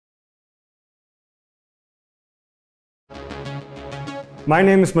My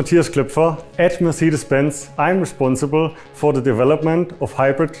name is Matthias Klöpfer. At Mercedes-Benz, I'm responsible for the development of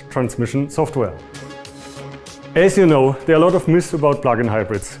hybrid transmission software. As you know, there are a lot of myths about plug-in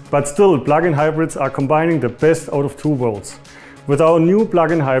hybrids, but still plug-in hybrids are combining the best out of two worlds. With our new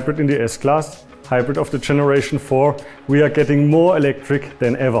plug-in hybrid in the S-Class, hybrid of the Generation 4, we are getting more electric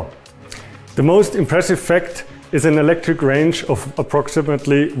than ever. The most impressive fact is an electric range of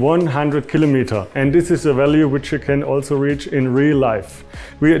approximately 100 km, and this is a value which you can also reach in real life.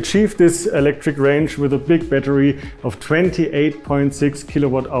 We achieved this electric range with a big battery of 28.6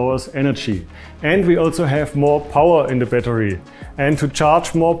 kWh energy, and we also have more power in the battery. And to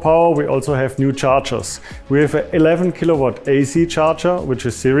charge more power, we also have new chargers. We have an 11 kW AC charger, which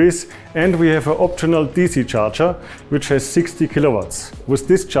is series, and we have an optional DC charger, which has 60 kilowatts. With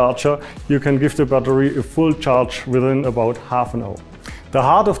this charger, you can give the battery a full charge within about half an hour. The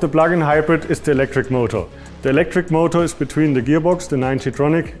heart of the plug-in hybrid is the electric motor. The electric motor is between the gearbox, the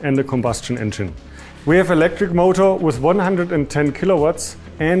 9-Tronic, and the combustion engine. We have electric motor with 110 kilowatts,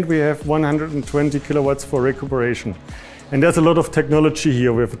 and we have 120 kilowatts for recuperation. And there's a lot of technology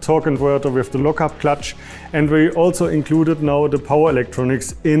here. We have a torque inverter, we have the lock-up clutch, and we also included now the power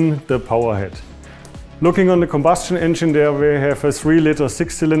electronics in the power head. Looking on the combustion engine, there we have a 3-liter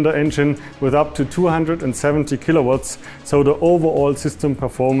 6-cylinder engine with up to 270 kilowatts, so the overall system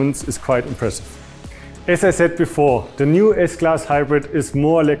performance is quite impressive. As I said before, the new S-Class hybrid is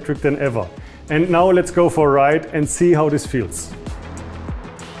more electric than ever. And now let's go for a ride and see how this feels.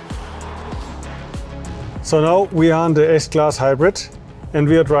 So now we are on the S-Class hybrid and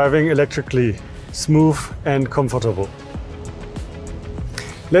we are driving electrically, smooth and comfortable.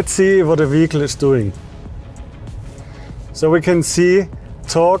 Let's see what the vehicle is doing. So we can see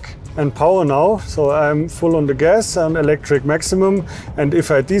torque and power now. So I'm full on the gas on electric maximum, and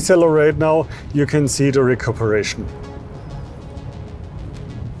if I decelerate now, you can see the recuperation.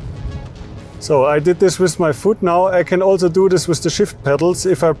 So I did this with my foot. Now I can also do this with the shift pedals.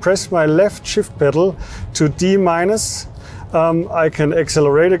 If I press my left shift pedal to D-, I can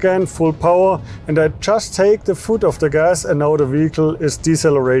accelerate again, full power, and I just take the foot off the gas and now the vehicle is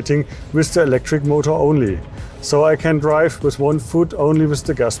decelerating with the electric motor only. So I can drive with one foot only with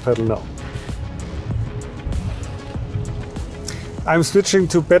the gas pedal now. I'm switching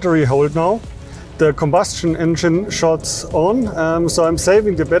to battery hold now. The combustion engine shuts on, so I'm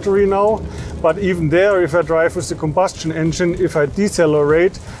saving the battery now. But even there, if I drive with the combustion engine, if I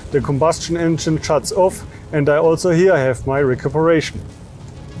decelerate, the combustion engine shuts off, and I also here have my recuperation.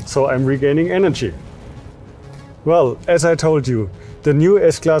 So I'm regaining energy. Well, as I told you, the new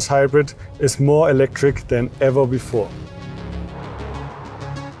S-Class hybrid is more electric than ever before.